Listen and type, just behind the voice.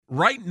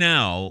right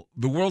now,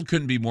 the world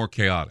couldn't be more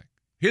chaotic.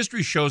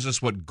 History shows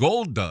us what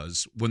gold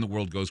does when the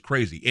world goes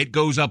crazy. It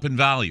goes up in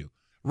value.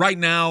 Right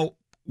now,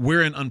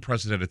 we're in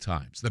unprecedented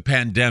times. The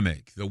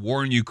pandemic, the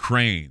war in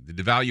Ukraine, the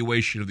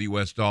devaluation of the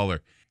U.S.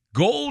 dollar.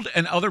 Gold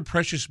and other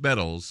precious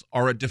metals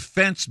are a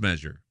defense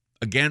measure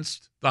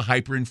against the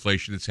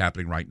hyperinflation that's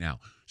happening right now.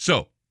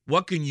 So,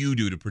 what can you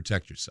do to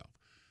protect yourself?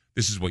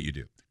 This is what you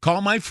do. Call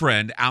my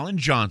friend Alan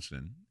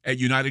Johnson at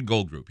United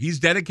Gold Group. He's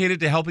dedicated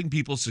to helping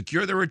people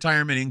secure their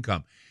retirement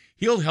income.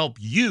 He'll help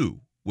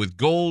you with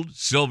gold,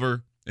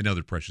 silver, and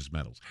other precious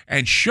metals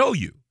and show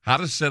you how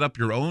to set up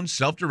your own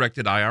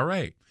self-directed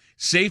IRA.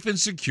 Safe and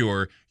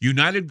secure,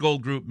 United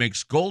Gold Group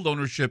makes gold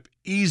ownership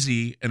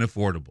easy and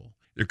affordable.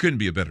 There couldn't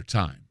be a better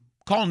time.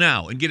 Call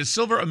now and get a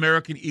Silver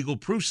American Eagle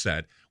proof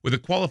set with a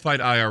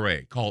qualified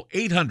IRA. Call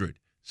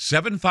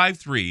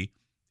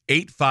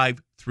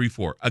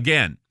 800-753-8534.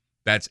 Again,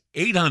 that's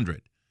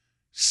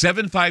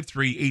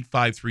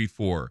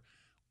 800-753-8534.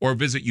 Or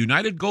visit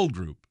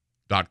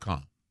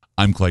UnitedGoldGroup.com.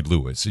 I'm Clyde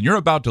Lewis, and you're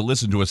about to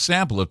listen to a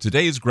sample of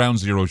today's Ground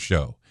Zero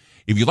show.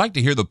 If you'd like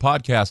to hear the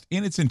podcast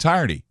in its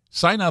entirety,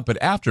 sign up at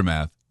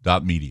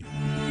aftermath.media.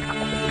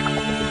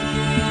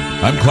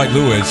 I'm Clyde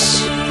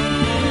Lewis,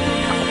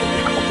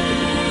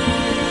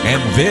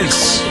 and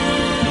this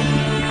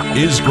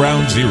is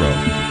Ground Zero.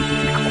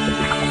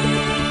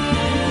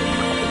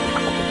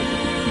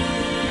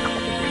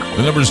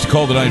 The numbers to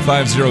call tonight,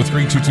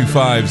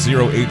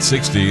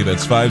 503-225-0860.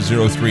 That's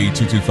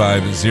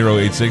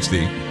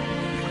 503-225-0860.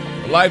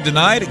 Live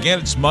tonight. Again,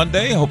 it's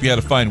Monday. I hope you had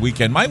a fine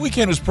weekend. My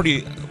weekend was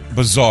pretty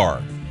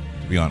bizarre,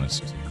 to be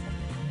honest.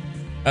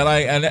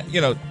 And you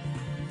know,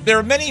 there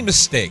are many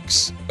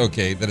mistakes,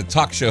 okay, that a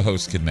talk show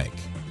host can make.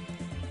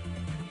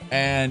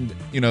 And,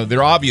 you know, there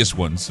are obvious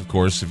ones, of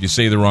course, if you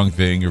say the wrong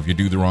thing, or if you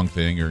do the wrong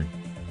thing, or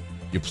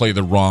you play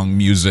the wrong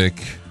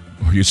music,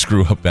 or you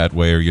screw up that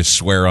way, or you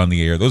swear on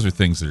the air. Those are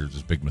things that are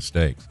just big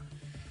mistakes.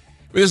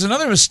 But there's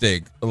another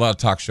mistake a lot of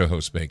talk show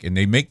hosts make, and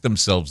they make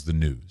themselves the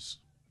news.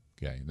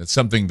 Okay, that's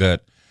something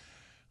that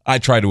I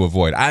try to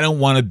avoid. I don't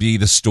want to be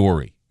the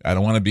story. I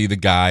don't want to be the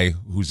guy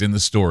who's in the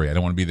story. I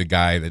don't want to be the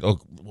guy that,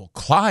 oh, well,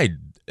 Clyde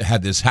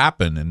had this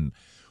happen,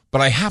 but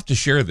I have to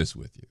share this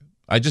with you.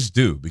 I just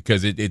do,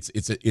 because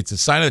it's a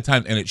sign of the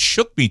time, and it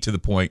shook me to the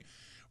point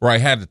where I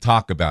had to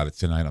talk about it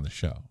tonight on the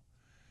show.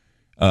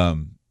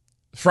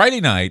 Friday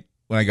night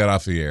when I got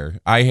off the air,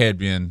 I had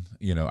been,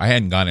 I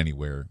hadn't gone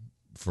anywhere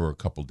for a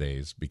couple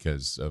days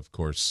because, of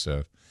course,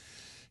 there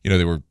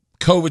were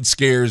COVID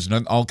scares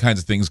and all kinds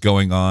of things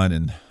going on,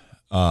 and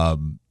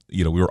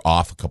we were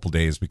off a couple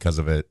days because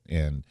of it,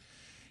 and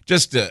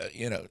just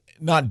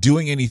not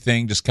doing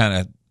anything, just kind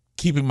of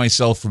keeping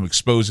myself from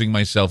exposing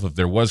myself if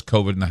there was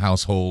COVID in the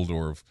household,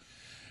 or if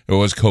there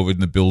was COVID in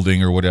the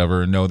building or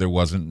whatever. No, there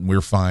wasn't, and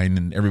we're fine,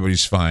 and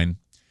everybody's fine.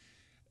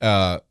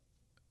 But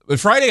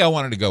Friday I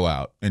wanted to go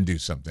out and do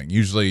something.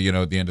 Usually,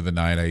 at the end of the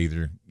night, I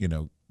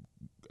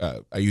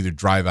either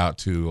drive out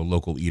to a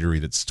local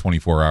eatery that's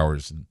 24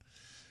 hours and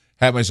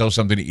have myself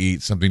something to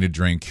eat, something to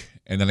drink,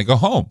 and then I go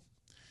home.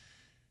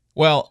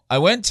 Well, I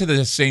went to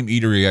the same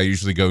eatery I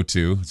usually go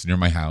to. It's near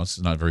my house.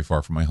 It's not very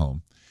far from my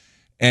home.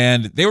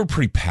 And they were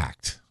pretty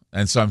packed.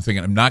 And so I'm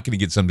thinking, I'm not going to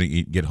get something to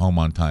eat and get home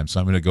on time,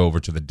 so I'm going to go over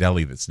to the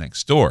deli that's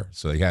next door.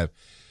 So they have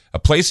a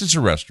place that's a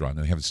restaurant,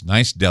 and they have this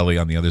nice deli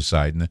on the other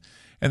side. And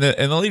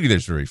the lady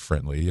there's very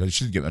friendly. She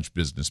doesn't get much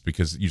business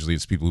because usually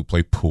it's people who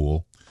play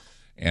pool.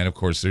 And, of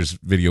course, there's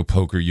video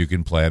poker you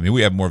can play. I mean,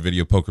 we have more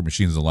video poker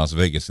machines in Las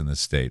Vegas in this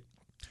state.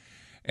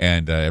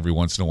 And every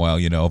once in a while,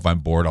 if I'm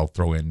bored, I'll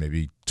throw in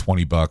maybe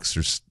 $20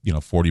 or,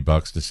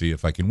 $40 to see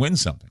if I can win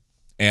something.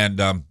 And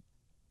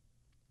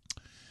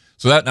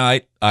so that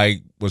night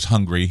I was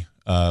hungry,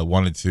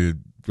 wanted to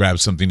grab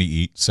something to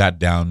eat, sat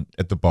down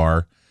at the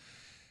bar.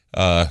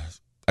 I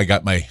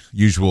got my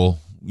usual,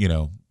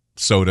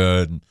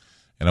 soda, and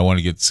I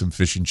wanted to get some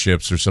fish and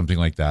chips or something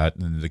like that.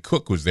 And the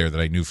cook was there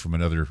that I knew from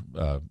another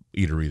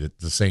eatery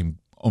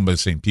owned by the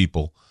same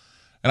people.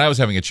 And I was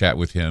having a chat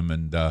with him,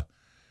 and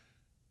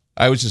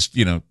I was just,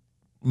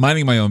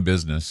 minding my own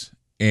business,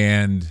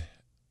 and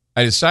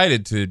I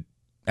decided to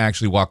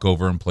actually walk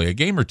over and play a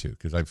game or two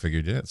because I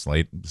figured, it's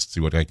late. Just see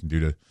what I can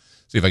do to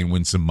see if I can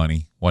win some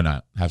money. Why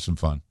not? Have some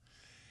fun.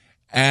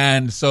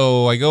 And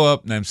so I go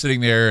up, and I'm sitting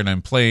there, and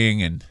I'm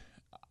playing, and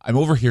I'm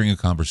overhearing a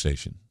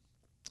conversation.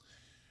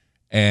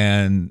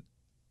 And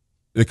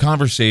the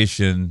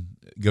conversation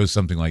goes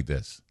something like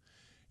this.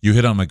 You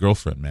hit on my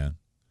girlfriend, man.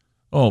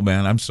 Oh,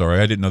 man, I'm sorry.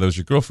 I didn't know that was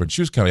your girlfriend.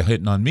 She was kind of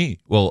hitting on me.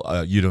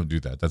 Well, you don't do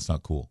that. That's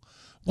not cool.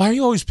 Why are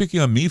you always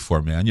picking on me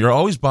for, man? You're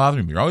always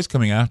bothering me. You're always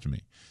coming after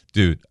me.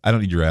 Dude, I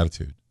don't need your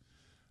attitude.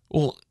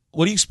 Well,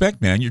 what do you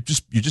expect, man? You're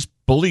just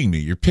bullying me.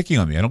 You're picking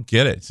on me. I don't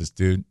get it. He says,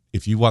 dude,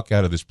 if you walk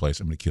out of this place,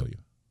 I'm going to kill you.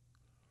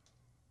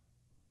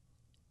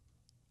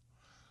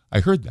 I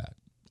heard that.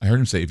 I heard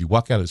him say, if you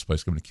walk out of this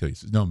place, I'm going to kill you. He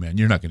says, no, man,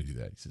 you're not going to do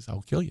that. He says,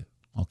 I'll kill you.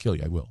 I'll kill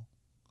you. I will.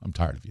 I'm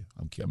tired of you.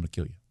 I'm going to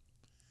kill you.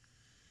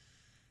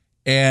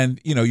 And,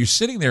 you're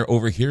sitting there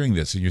overhearing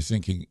this, and you're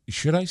thinking,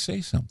 should I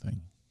say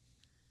something?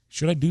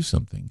 Should I do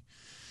something?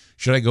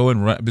 should I go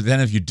and run? But then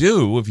if you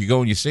go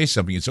and you say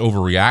something, it's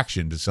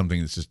overreaction to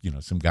something that's just,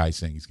 some guy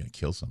saying he's going to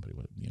kill somebody,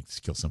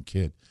 just kill some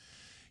kid.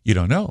 You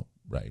don't know,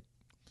 right?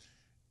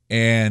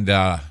 And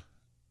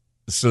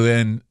so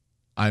then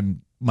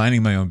I'm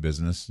minding my own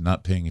business,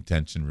 not paying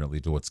attention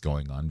really to what's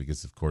going on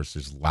because, of course,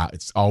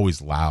 it's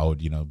always loud.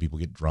 People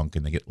get drunk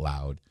and they get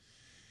loud.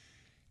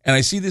 And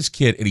I see this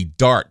kid, and he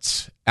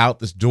darts out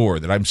this door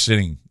that I'm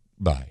sitting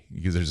by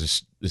because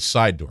there's this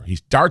side door. He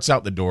darts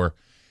out the door.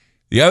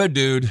 The other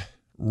dude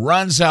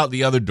runs out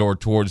the other door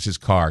towards his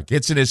car,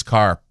 gets in his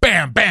car,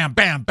 bam, bam,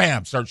 bam,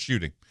 bam, starts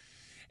shooting.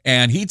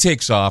 And he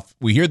takes off.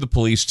 We hear the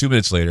police 2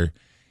 minutes later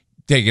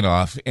taking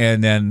off.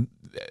 And then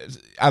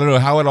I don't know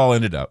how it all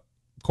ended up.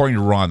 According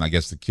to Ron, I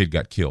guess the kid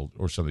got killed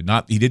or something.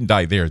 He didn't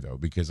die there, though,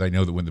 because I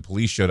know that when the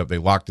police showed up, they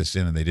locked us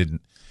in and they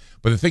didn't.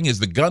 But the thing is,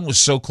 the gun was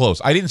so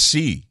close. I didn't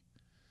see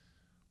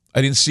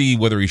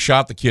whether he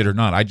shot the kid or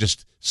not. I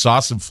just saw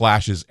some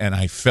flashes and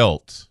I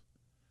felt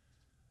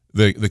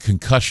the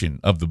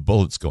concussion of the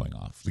bullets going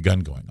off, the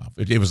gun going off.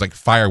 It was like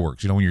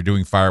fireworks. When you're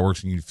doing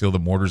fireworks and you feel the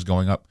mortars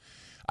going up.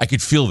 I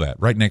could feel that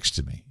right next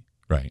to me,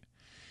 right?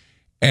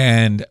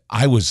 And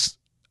I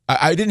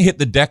didn't hit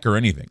the deck or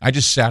anything. I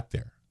just sat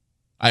there.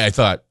 I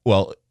thought,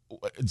 well,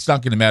 it's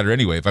not going to matter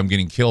anyway. If I'm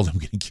getting killed, I'm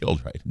getting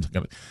killed, right?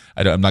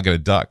 I'm not going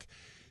to duck.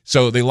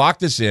 So they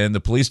locked us in. The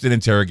police did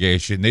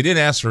interrogation. They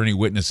didn't ask for any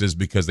witnesses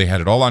because they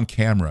had it all on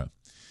camera.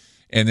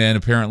 And then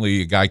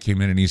apparently a guy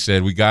came in and he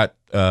said, we got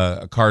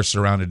a car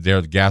surrounded there,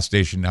 the gas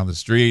station down the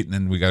street, and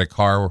then we got a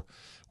car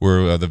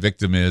where the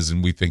victim is,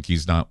 and we think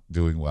he's not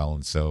doing well.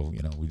 And so,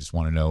 we just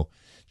want to know,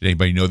 did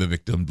anybody know the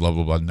victim? Blah,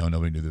 blah, blah. No,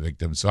 nobody knew the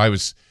victim. So I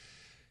was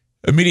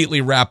immediately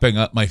wrapping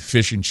up my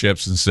fish and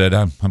chips and said,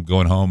 I'm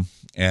going home.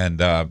 And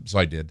so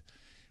I did.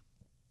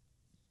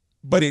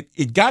 But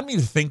it got me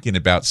to thinking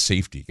about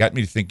safety. It got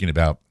me to thinking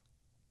about,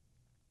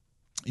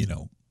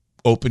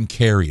 open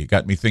carry. It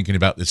got me thinking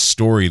about this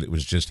story that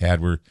was just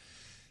had where,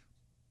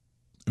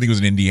 I think it was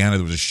in Indiana,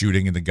 there was a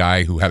shooting and the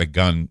guy who had a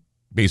gun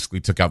basically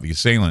took out the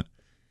assailant.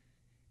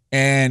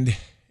 And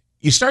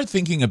you start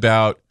thinking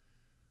about,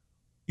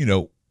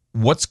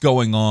 what's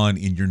going on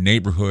in your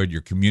neighborhood,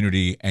 your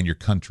community, and your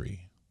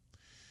country.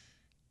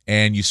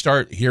 And you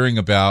start hearing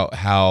about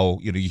how,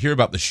 you hear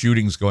about the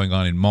shootings going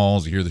on in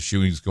malls, you hear the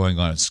shootings going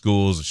on at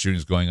schools, the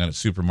shootings going on at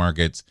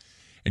supermarkets,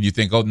 and you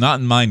think, oh,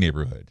 not in my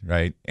neighborhood,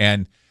 right?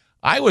 And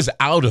I was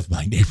out of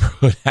my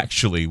neighborhood,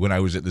 actually, when I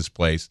was at this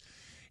place.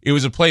 It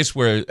was a place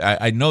where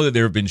I know that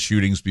there have been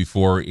shootings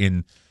before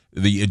in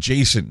the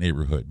adjacent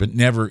neighborhood, but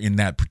never in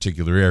that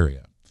particular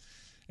area.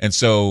 And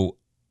so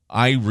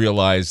I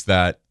realized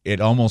that it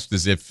almost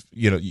as if,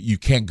 you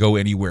can't go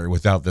anywhere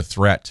without the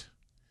threat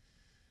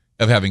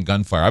of having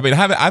gunfire. I mean,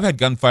 I've had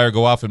gunfire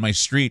go off in my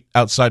street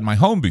outside my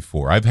home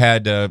before. I've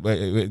had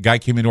a guy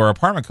came into our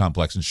apartment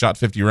complex and shot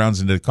 50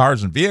 rounds into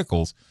cars and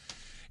vehicles.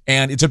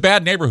 And it's a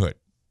bad neighborhood.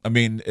 I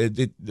mean,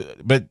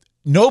 but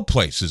no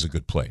place is a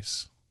good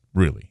place,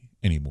 really,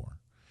 anymore.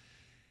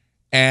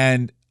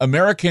 And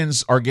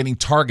Americans are getting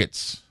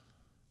targets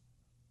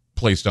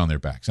placed on their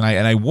backs. And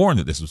I warned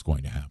that this was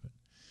going to happen.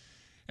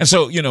 And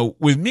so,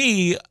 with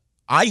me,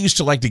 I used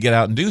to like to get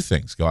out and do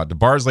things, go out to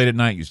bars late at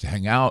night, used to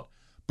hang out.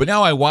 But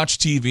now I watch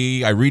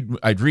TV. I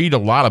read a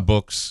lot of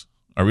books.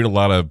 I read a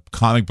lot of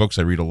comic books.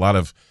 I read a lot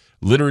of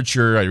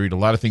literature. I read a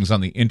lot of things on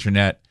the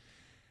internet.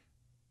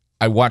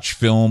 I watch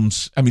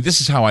films. I mean,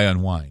 this is how I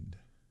unwind.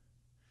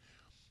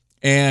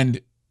 And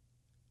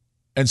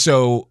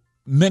so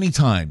many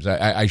times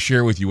I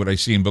share with you what I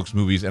see in books,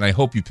 movies, and I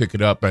hope you pick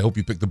it up. I hope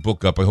you pick the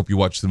book up. I hope you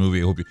watch the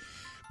movie.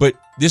 But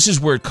this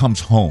is where it comes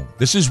home.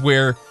 This is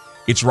where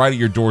it's right at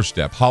your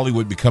doorstep.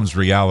 Hollywood becomes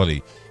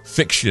reality.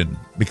 Fiction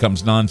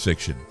becomes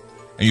nonfiction.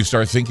 And you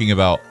start thinking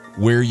about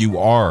where you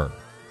are,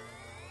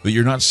 that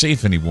you're not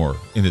safe anymore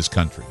in this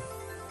country.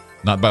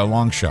 Not by a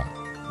long shot.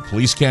 The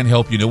police can't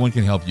help you. No one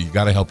can help you. You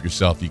got to help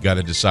yourself. You got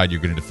to decide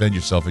you're going to defend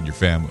yourself and your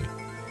family.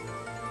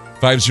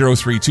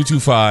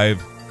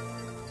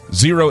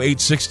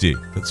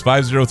 503-225-0860. That's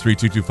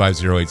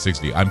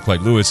 503-225-0860. I'm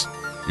Clyde Lewis.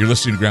 You're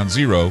listening to Ground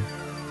Zero,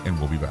 and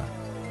we'll be back.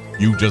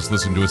 You just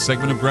listened to a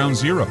segment of Ground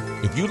Zero.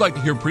 If you'd like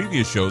to hear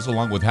previous shows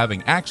along with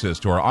having access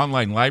to our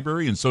online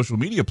library and social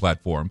media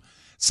platform,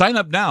 sign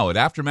up now at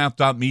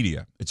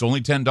Aftermath.media. It's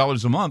only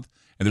 $10 a month,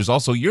 and there's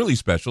also yearly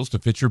specials to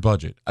fit your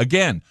budget.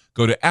 Again,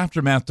 go to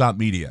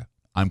Aftermath.media.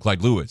 I'm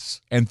Clyde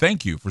Lewis, and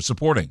thank you for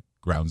supporting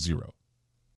Ground Zero.